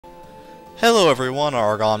Hello everyone,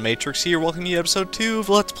 ArgonMatrix here, welcome you to episode 2 of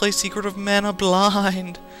Let's Play Secret of Mana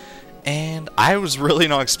Blind. And I was really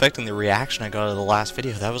not expecting the reaction I got out of the last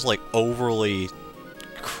video. That was like overly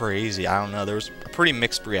crazy. I don't know, there was a pretty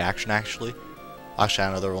mixed reaction actually. Actually,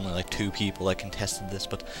 I know there were only like 2 people that contested this,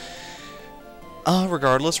 but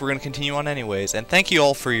regardless, we're going to continue on anyways. And thank you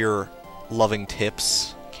all for your loving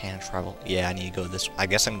tips. Can travel? Yeah, I need to go this way. I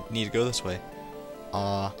guess I need to go this way.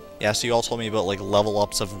 Yeah, so you all told me about, like, level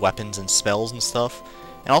ups of weapons and spells and stuff.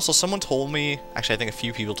 And also, someone told me, actually, I think a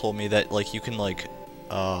few people told me that, like, you can, like,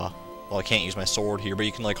 well, I can't use my sword here, but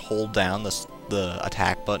you can, like, hold down the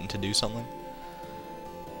attack button to do something.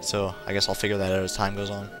 So, I guess I'll figure that out as time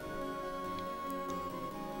goes on.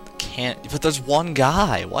 But there's one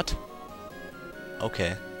guy, what?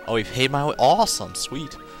 Okay. Oh, he paid my way. Awesome,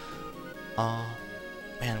 sweet. Man,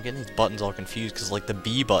 I'm getting these buttons all confused, because, like, the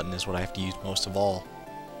B button is what I have to use most of all.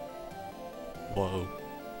 Whoa.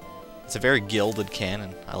 It's a very gilded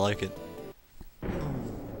cannon. I like it.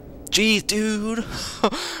 Jeez, dude!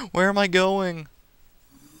 Where am I going?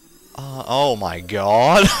 Oh my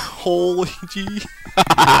god! Holy gee!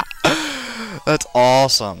 That's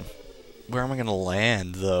awesome. Where am I gonna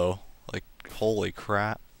land, though? Like, holy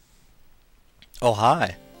crap. Oh,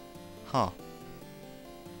 hi. Huh.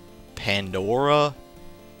 Pandora?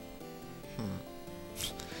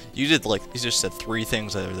 You just said 3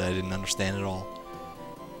 things there that I didn't understand at all.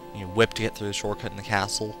 You whip to get through the shortcut in the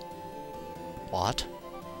castle. What?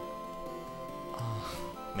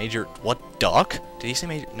 Major, what, duck? Did he say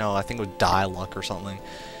major? No, I think it was dialogue or something.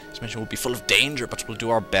 This mission will be full of danger, but we'll do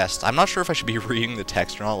our best. I'm not sure if I should be reading the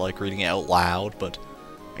text or not, like reading it out loud, but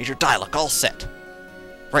Major dialogue, all set.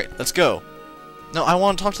 Right, let's go. No, I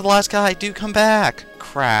want to talk to the last guy. Dude, come back.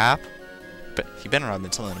 Crap. But he better not have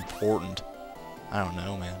been something important. I don't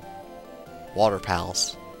know, man. Water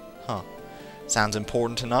Palace. Huh. Sounds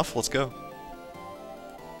important enough. Let's go.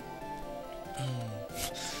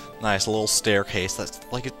 Nice little staircase. That's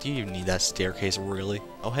like, do you even need that staircase, really?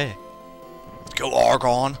 Oh, hey. Let's go,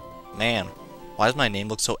 Argon. Man, why does my name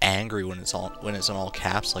look so angry when it's in all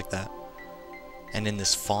caps like that? And in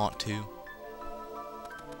this font too.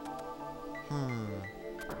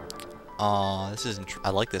 This isn't. I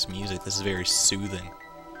like this music. This is very soothing.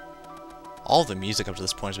 All of the music up to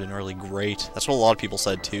this point has been really great. That's what a lot of people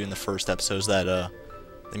said too in the first episodes, that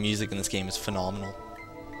the music in this game is phenomenal.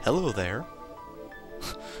 Hello there.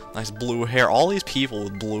 Nice blue hair. All these people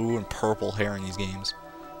with blue and purple hair in these games.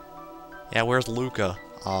 Yeah, where's Luca?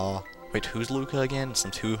 Wait, who's Luca again? Some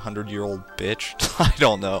 200-year-old bitch? I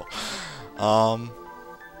don't know.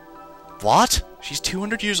 What? She's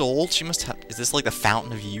 200 years old? She must have... Is this like the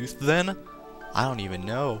Fountain of Youth then? I don't even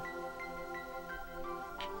know.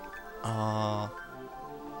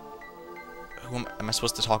 Who am I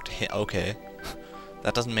supposed to talk to him? Okay.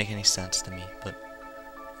 That doesn't make any sense to me, but...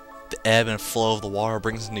 The ebb and flow of the water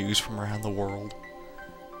brings news from around the world.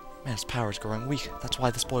 Man, his power is growing weak. That's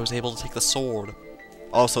why this boy was able to take the sword.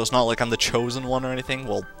 Oh, so it's not like I'm the chosen one or anything?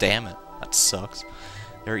 Well, damn it. That sucks.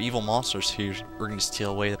 There are evil monsters here. We're going to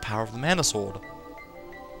steal away the power of the mana sword.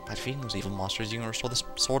 By defeating those evil monsters, you can restore the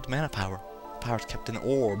sword's mana power. The power is kept in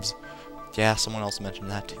orbs. Yeah, someone else mentioned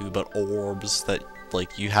that too, but orbs, that,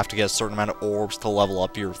 like, you have to get a certain amount of orbs to level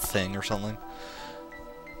up your thing or something.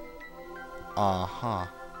 Uh-huh.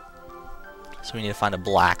 So we need to find a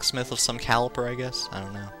blacksmith of some caliber, I guess? I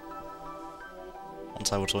don't know.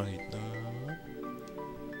 Once I which one? It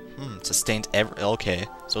sustains every... Okay,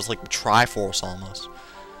 so it's like the Triforce almost.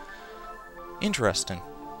 Interesting.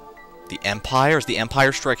 The Empire? Is the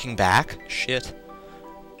Empire striking back? Shit.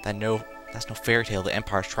 That's no fairy tale. The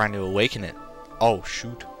Empire's trying to awaken it. Oh,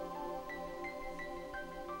 shoot.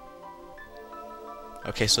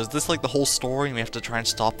 Okay, so is this like the whole story and we have to try and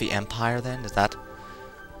stop the Empire then? Is that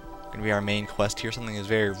gonna be our main quest here? Something is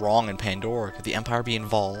very wrong in Pandora. Could the Empire be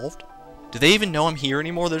involved? Do they even know I'm here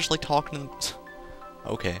anymore? They're just like talking to them.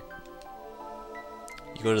 Okay.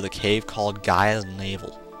 You go to the cave called Gaia's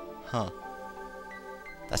Navel. Huh.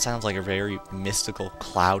 That sounds like a very mystical,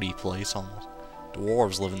 cloudy place almost.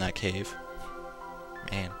 Dwarves live in that cave.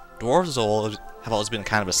 Man. Dwarves have always been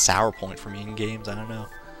kind of a sour point for me in games, I don't know.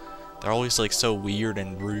 They're always like so weird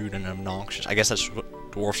and rude and obnoxious. I guess that's what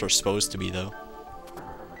dwarves are supposed to be though.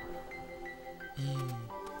 Do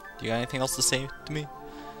you got anything else to say to me?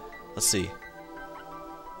 Let's see.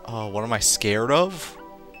 What am I scared of?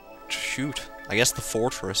 Shoot. I guess the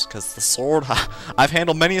fortress, because the sword... I've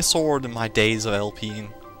handled many a sword in my days of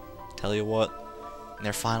LPing. Tell you what. In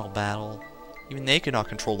their final battle, even they could not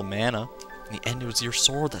control the mana. In the end, it was your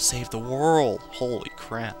sword that saved the world. Holy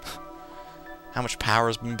crap. How much power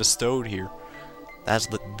has been bestowed here? That's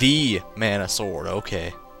the mana sword.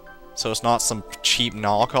 Okay. So it's not some cheap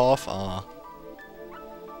knockoff?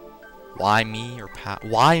 Why me or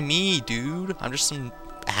why me, dude? I'm just some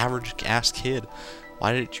average-ass kid.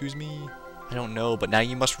 Why did it choose me? I don't know, but now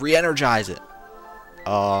you must re-energize it.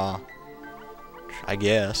 I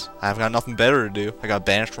guess. I've got nothing better to do. I got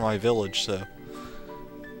banished from my village, so...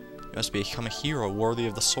 You must become a hero worthy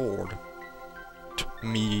of the sword.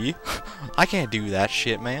 Me? I can't do that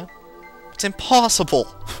shit, man. It's impossible!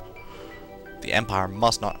 The Empire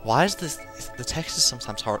must not... Why is this... The text is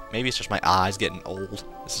sometimes hard... Maybe it's just my eyes getting old.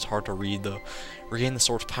 This is hard to read, though. Regain the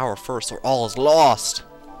sword's power first, or all is lost!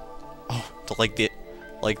 Oh, like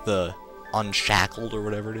the unshackled, or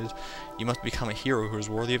whatever it is. You must become a hero who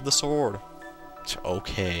is worthy of the sword.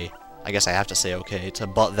 Okay. I guess I have to say okay. It's a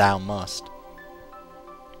but thou must.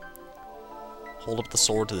 Hold up the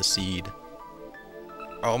sword to the seed.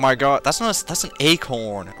 Oh my god, that's an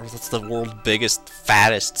acorn, or that's the world's biggest,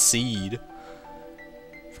 fattest seed.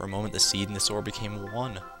 For a moment, the seed and the sword became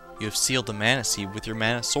one. You have sealed the mana seed with your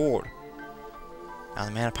mana sword. Now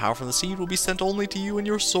the mana power from the seed will be sent only to you and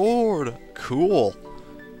your sword. Cool.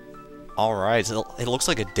 Alright, so it looks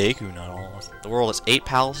like a Deku nut almost. The world has 8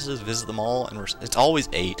 palaces, visit them all, and it's always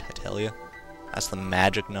 8, I tell you. That's the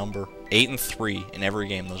magic number. 8 and 3 in every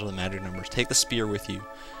game, those are the magic numbers. Take the spear with you.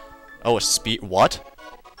 Oh, a spear? What?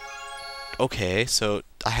 Okay, so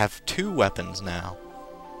I have 2 weapons now.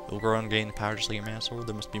 It will grow and gain power just like your mana sword.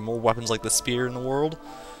 There must be more weapons like the spear in the world.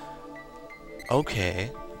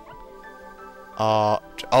 Okay.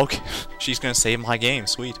 Okay. She's gonna save my game.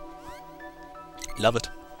 Sweet. Love it.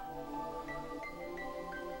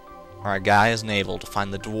 Alright, guy is naval to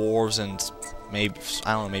find the dwarves and maybe,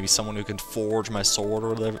 I don't know, maybe someone who can forge my sword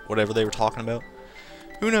or whatever they were talking about.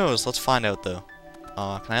 Who knows? Let's find out, though.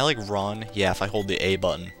 Can I, like, run? Yeah, if I hold the A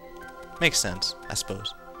button. Makes sense, I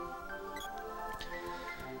suppose.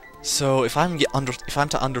 So, if I'm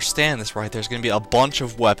to understand this right, there's gonna be a bunch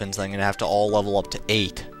of weapons that I'm gonna have to all level up to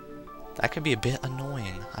 8. That could be a bit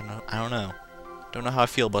annoying. I don't know. Don't know how I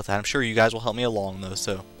feel about that. I'm sure you guys will help me along, though,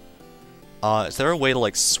 so... is there a way to,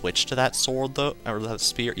 like, switch to that sword, though? Or that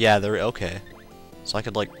spear? Yeah, okay. So I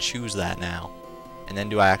could, like, choose that now. And then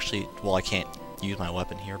do I actually... Well, I can't use my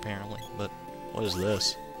weapon here, apparently. But, what is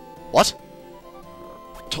this? What?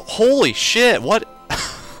 Holy shit, what?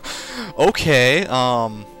 Okay,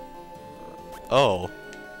 Oh.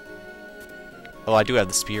 Oh, I do have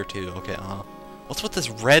the spear, too. Okay, what's with this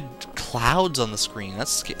red clouds on the screen?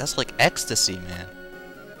 That's like ecstasy, man.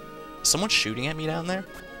 Is someone shooting at me down there?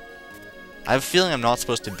 I have a feeling I'm not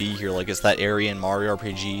supposed to be here, like it's that area in Mario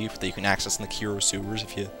RPG that you can access in the Kiro sewers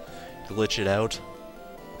if you glitch it out.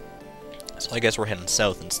 So I guess we're heading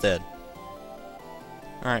south instead.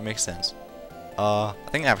 Alright, makes sense. I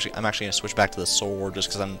think I'm actually gonna switch back to the sword just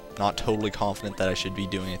because I'm not totally confident that I should be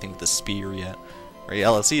doing anything with the spear yet. Alright, yeah,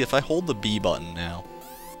 let's see if I hold the B button now.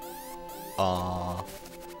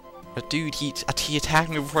 But dude, he attacked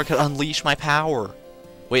me before I could unleash my power.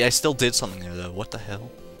 Wait, I still did something there though. What the hell?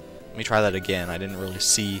 Let me try that again. I didn't really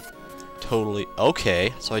see totally.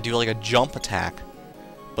 Okay, so I do like a jump attack.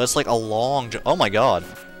 But it's like a long jump. Oh my god.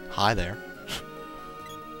 Hi there.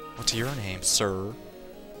 What's your name, sir?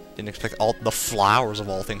 Didn't expect all the flowers of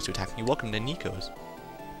all things to attack me. Welcome to Nico's.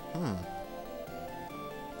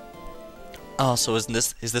 Oh, so is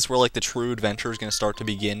this where like the true adventure is gonna start to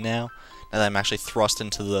begin now? Now that I'm actually thrust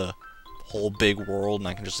into the whole big world and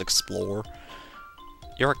I can just explore.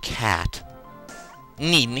 You're a cat.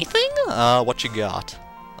 Need anything? What you got?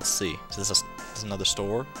 Let's see. Is this another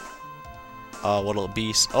store? What'll it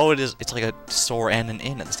be? Oh, it is. It's like a store and an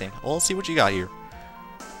inn at the same time. Well, let's see what you got here.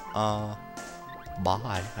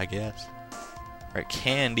 Buy, I guess. Alright,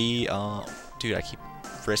 candy. Dude, I keep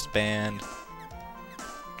wristband.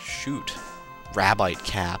 Shoot. Rabbite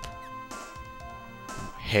cap.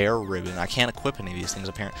 Hair ribbon. I can't equip any of these things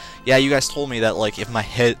apparently. Yeah, you guys told me that like if my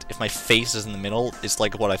face is in the middle, it's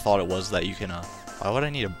like what I thought it was that you can why would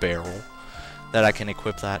I need a barrel? That I can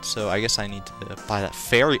equip that, so I guess I need to buy that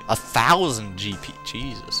fairy 1,000 GP.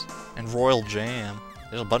 Jesus. And royal jam.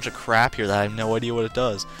 There's a bunch of crap here that I have no idea what it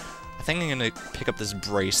does. I think I'm gonna pick up this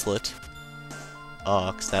bracelet.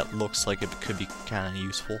 Cause that looks like it could be kinda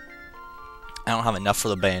useful. I don't have enough for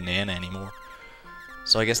the bandana anymore.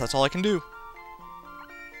 So I guess that's all I can do.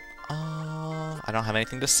 I don't have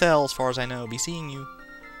anything to sell as far as I know. Be seeing you.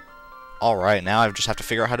 Alright, now I just have to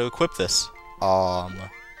figure out how to equip this.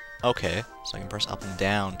 Okay. So I can press up and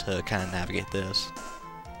down to kind of navigate this.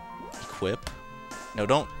 Equip. No,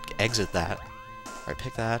 don't exit that. Alright,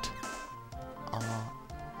 pick that.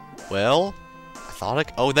 Well, I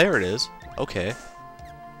thought oh, there it is. Okay.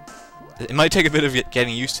 It might take a bit of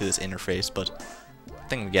getting used to this interface, but I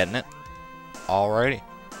think I'm getting it. Alrighty.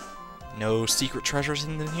 No secret treasures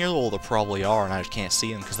in here? Well, there probably are, and I just can't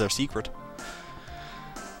see them because they're secret.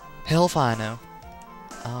 Hell if I know.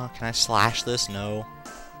 Can I slash this? No.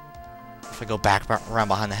 If I go back around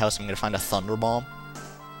behind the house, I'm gonna find a thunder bomb.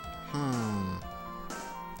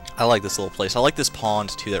 I like this little place. I like this pond,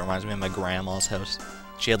 too. That reminds me of my grandma's house.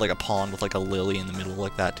 She had, like, a pond with, like, a lily in the middle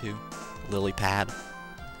like that, too. Lily pad.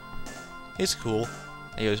 It's cool.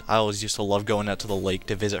 I always used to love going out to the lake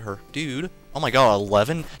to visit her. Dude. Oh my god,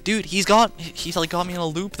 11? Dude, he's like got me in a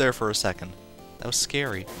loop there for a second. That was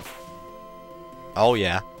scary. Oh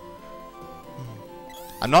yeah.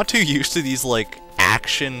 I'm not too used to these like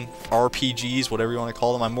action RPGs, whatever you want to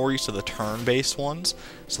call them. I'm more used to the turn-based ones,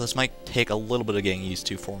 so this might take a little bit of getting used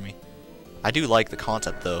to for me. I do like the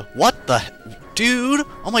concept though. What the dude?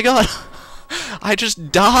 Oh my god. I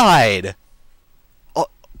just died.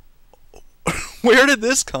 Where did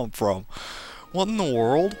this come from? What in the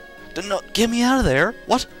world? No, get me out of there.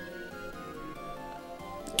 What?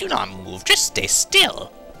 Do not move. Just stay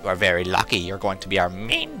still. You are very lucky. You're going to be our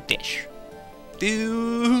main dish.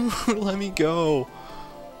 Dude, let me go.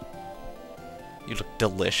 You look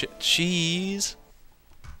delicious. Cheese.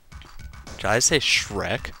 Did I say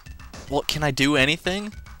Shrek? Well, can I do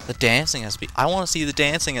anything? The dancing has to be... I want to see the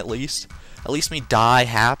dancing at least. At least me die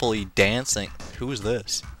happily dancing. Who is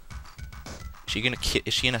this?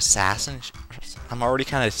 Is she an assassin? I'm already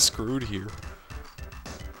kind of screwed here.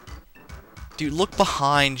 Dude, look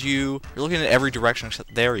behind you. You're looking in every direction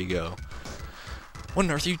except... There you go. What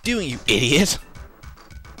on earth are you doing, you idiot?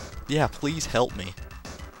 Yeah, please help me.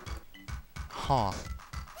 Huh.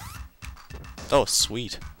 Oh,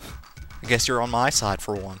 sweet. I guess you're on my side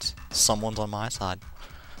for once. Someone's on my side.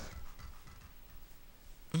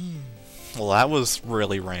 Well, that was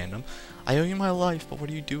really random. I owe you my life, but what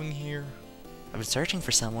are you doing here? I've been searching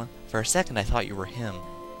for someone. For a second, I thought you were him.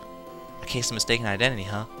 A case of mistaken identity,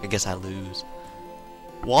 huh? I guess I lose.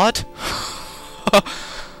 What?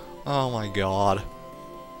 Oh my god.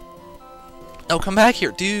 Oh, come back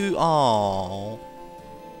here, dude. Oh.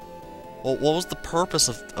 Well, what was the purpose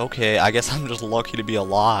of... Okay, I guess I'm just lucky to be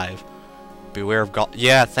alive. Beware of God.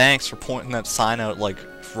 Yeah, thanks for pointing that sign out, like,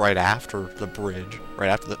 right after the bridge. Right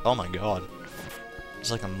after the... Oh my god. It's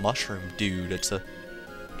like a mushroom, dude. It's a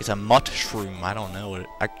mushroom. I don't know what it...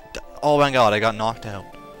 Oh my god, I got knocked out.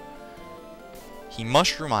 He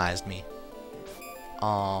mushroomized me.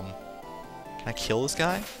 Can I kill this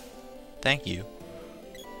guy? Thank you.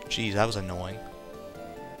 Jeez, that was annoying.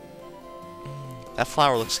 That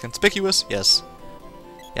flower looks conspicuous. Yes.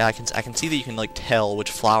 Yeah, I can see that you can like tell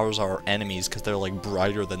which flowers are enemies because they're like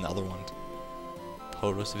brighter than the other ones.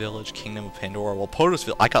 Potos Village, Kingdom of Pandora. Well, Potos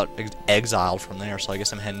Village, I got exiled from there, so I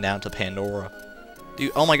guess I'm heading down to Pandora.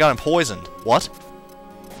 Dude, oh my god, I'm poisoned. What?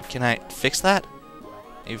 Can I fix that?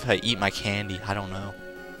 Maybe if I eat my candy. I don't know.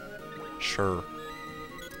 Sure.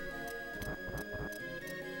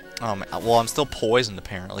 Oh man, well, I'm still poisoned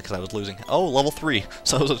apparently because I was losing. Oh, level 3.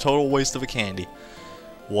 So it was a total waste of a candy.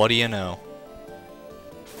 What do you know?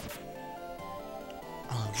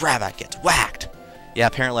 Oh, Rabbit gets whacked. Yeah,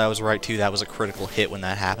 apparently I was right too. That was a critical hit when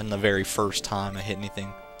that happened. The very first time I hit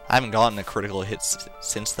anything. I haven't gotten a critical hit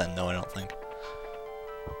since then, though. I don't think.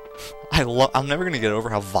 I'm never gonna get over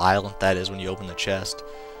how violent that is when you open the chest.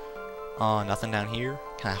 Nothing down here.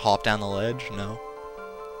 Can I hop down the ledge? No.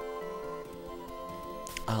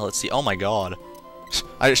 Let's see. Oh my god.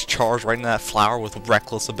 I just charged right into that flower with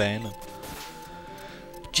reckless abandon.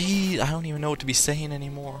 Gee, I don't even know what to be saying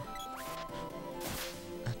anymore.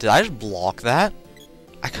 Did I just block that?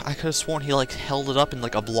 I could have sworn he like held it up in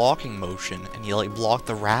like a blocking motion and he like blocked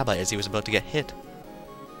the rabbit as he was about to get hit.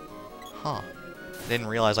 Huh. I didn't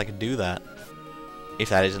realize I could do that. If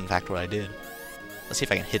that is in fact what I did. Let's see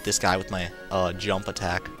if I can hit this guy with my jump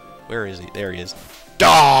attack. Where is he? There he is.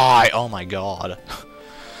 Die! Oh my god.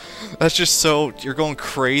 That's just so... You're going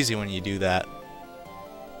crazy when you do that.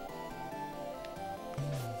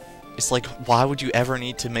 It's like, why would you ever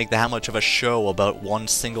need to make that much of a show about one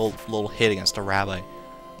single little hit against a rabbi?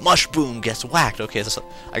 Mushboom gets whacked. Okay,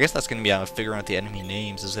 I guess that's going to be how I figure out the enemy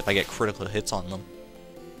names, is if I get critical hits on them.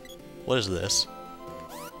 What is this?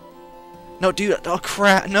 No, dude. Oh,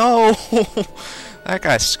 crap. No! That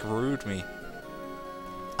guy screwed me.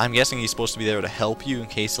 I'm guessing he's supposed to be there to help you in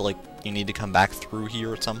case, like, you need to come back through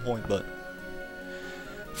here at some point, but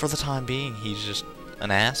for the time being, he's just an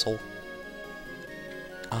asshole.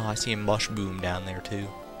 Oh, I see a mushboom down there, too.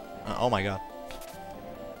 Oh my god.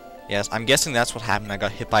 Yes, I'm guessing that's what happened. I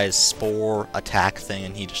got hit by his spore attack thing,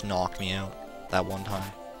 and he just knocked me out that one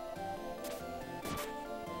time.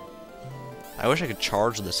 I wish I could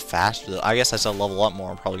charge this faster. I guess as I level up more,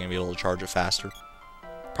 I'm probably going to be able to charge it faster.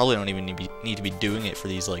 Probably don't even need to be doing it for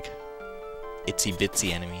these, like, itsy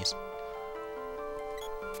bitsy enemies.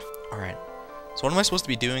 Alright. So what am I supposed to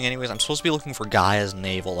be doing anyways? I'm supposed to be looking for Gaia's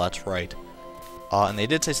navel, that's right. And they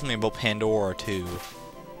did say something about Pandora too.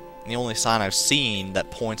 And the only sign I've seen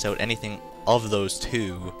that points out anything of those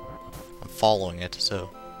two, I'm following it, so...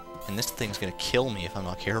 And this thing's gonna kill me if I'm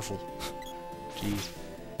not careful. Jeez.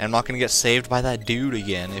 And I'm not gonna get saved by that dude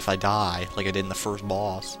again if I die, like I did in the first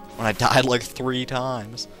boss. When I died like 3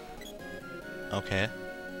 times. Okay.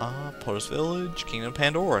 Post Village, Kingdom of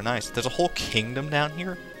Pandora, nice. There's a whole kingdom down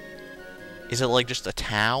here? Is it like just a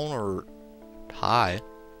town, or... Hi.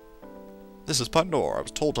 This is Pandora. I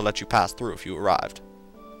was told to let you pass through if you arrived.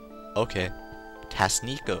 Okay.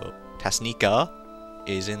 Tasnica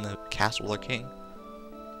is in the castle of the king.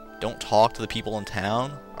 Don't talk to the people in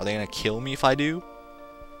town? Are they gonna kill me if I do?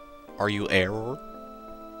 Are you error?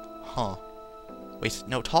 Huh. Wait,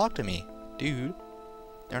 no, talk to me. Dude.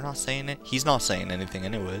 They're not saying it? He's not saying anything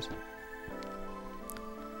anyways.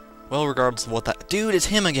 Well, regardless of what that... Dude, it's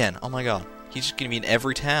him again! Oh my god. He's just gonna be in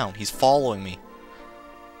every town. He's following me.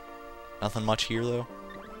 Nothing much here, though.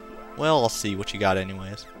 Well, I'll see what you got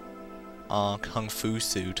anyways. Kung Fu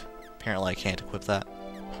suit. Apparently I can't equip that.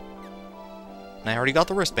 And I already got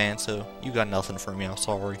the wristband, so you got nothing for me, I'm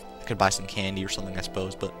sorry. I could buy some candy or something, I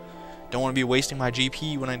suppose, but... Don't want to be wasting my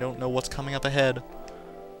GP when I don't know what's coming up ahead.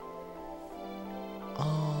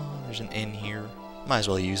 There's an inn here. Might as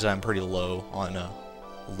well use it, I'm pretty low on,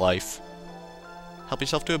 life. Help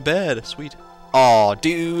yourself to a bed, sweet. Aw,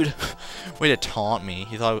 dude! Way to taunt me.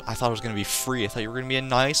 I thought it was gonna be free. I thought you were gonna be a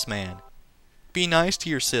nice man. Be nice to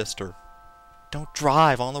your sister. Don't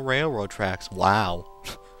drive on the railroad tracks. Wow.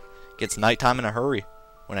 Gets nighttime in a hurry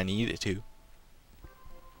when I need it to.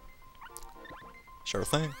 Sure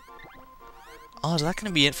thing. Oh, is that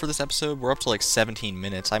gonna be it for this episode? We're up to like 17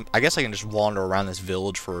 minutes. I guess I can just wander around this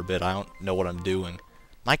village for a bit. I don't know what I'm doing.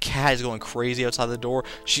 My cat is going crazy outside the door.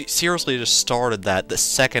 She seriously just started that the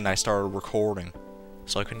second I started recording.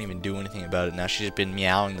 So I couldn't even do anything about it. Now she's just been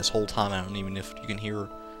meowing this whole time. I don't even know if you can hear her.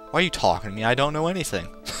 Why are you talking to me? I don't know anything.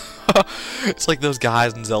 It's like those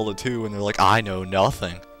guys in Zelda 2 and they're like, I know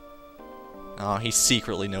nothing. Oh, he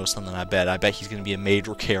secretly knows something, I bet. I bet he's going to be a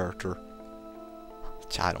major character.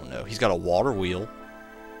 I don't know. He's got a water wheel.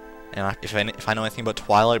 And if I know anything about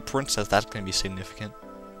Twilight Princess, that's going to be significant.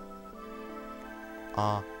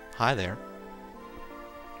 Hi there.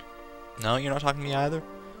 No, you're not talking to me either?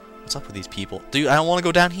 What's up with these people? Dude, I don't want to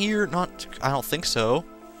go down here. I don't think so.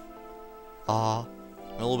 I'm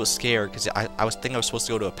a little bit scared, because I was thinking I was supposed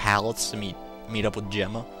to go to a palace to meet up with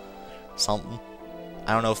Gemma. Something.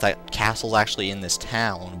 I don't know if that castle's actually in this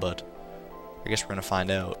town, but I guess we're going to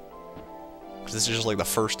find out. Because this is just like the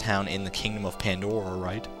first town in the Kingdom of Pandora,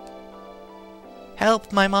 right?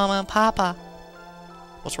 Help my mama and papa!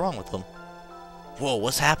 What's wrong with them? Whoa,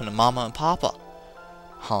 what's happened to Mama and Papa?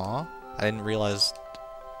 Huh? I didn't realize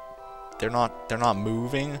they're not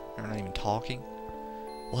moving. They're not even talking.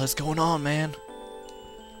 What's going on, man?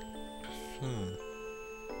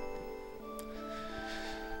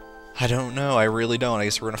 I don't know. I really don't. I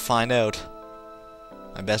guess we're gonna find out.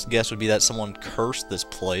 My best guess would be that someone cursed this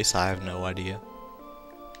place. I have no idea.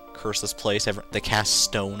 Curse this place. They cast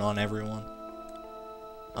stone on everyone.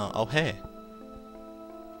 Oh, hey.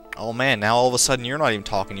 Oh man, now all of a sudden you're not even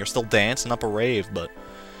talking, you're still dancing up a rave, but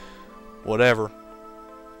whatever.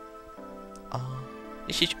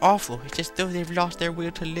 This is awful. It's as though they've lost their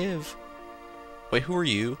will to live. Wait, who are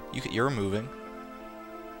you? You're moving.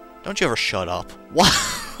 Don't you ever shut up. What?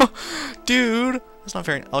 Dude! That's not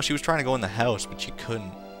very... Oh, she was trying to go in the house, but she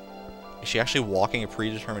couldn't. Is she actually walking a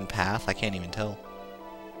predetermined path? I can't even tell.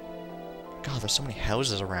 God, there's so many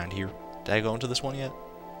houses around here. Did I go into this one yet?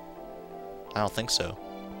 I don't think so.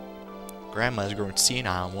 Grandma's growing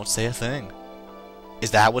senile and won't say a thing.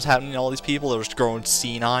 Is that what's happening to all these people? They're just growing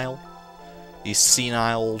senile? These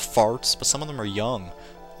senile old farts? But some of them are young.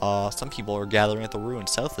 Some people are gathering at the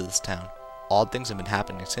ruins south of this town. Odd things have been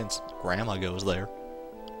happening since Grandma goes there.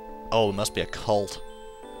 Oh, it must be a cult.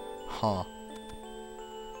 Huh.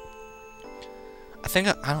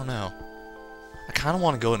 I don't know. I kind of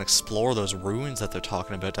want to go and explore those ruins that they're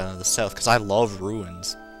talking about down in the south, because I love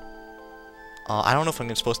ruins. I don't know if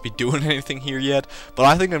I'm supposed to be doing anything here yet, but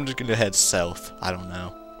I think I'm just going to head south. I don't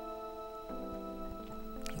know.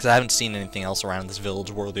 Because I haven't seen anything else around this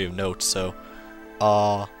village worthy of note, so... do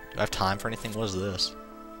I have time for anything? What is this?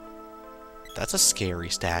 That's a scary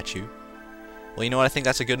statue. Well, you know what? I think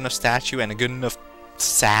that's a good enough statue and a good enough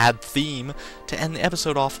sad theme to end the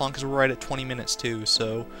episode off on, because we're right at 20 minutes too,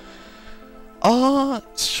 so...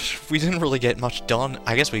 we didn't really get much done.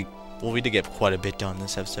 I guess we did get quite a bit done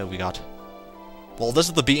this episode. We got Well, this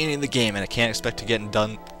is the beginning of the game, and I can't expect to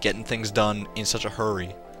getting things done in such a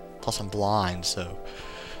hurry. Plus, I'm blind, so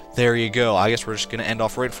there you go. I guess we're just gonna end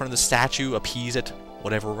off right in front of the statue, appease it,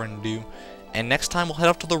 whatever we're gonna do. And next time we'll head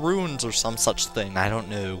up to the ruins or some such thing. I don't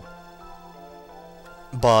know.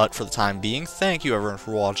 But for the time being, thank you everyone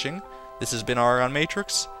for watching. This has been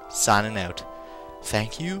ArgonMatrix, signing out.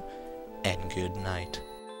 Thank you, and good night.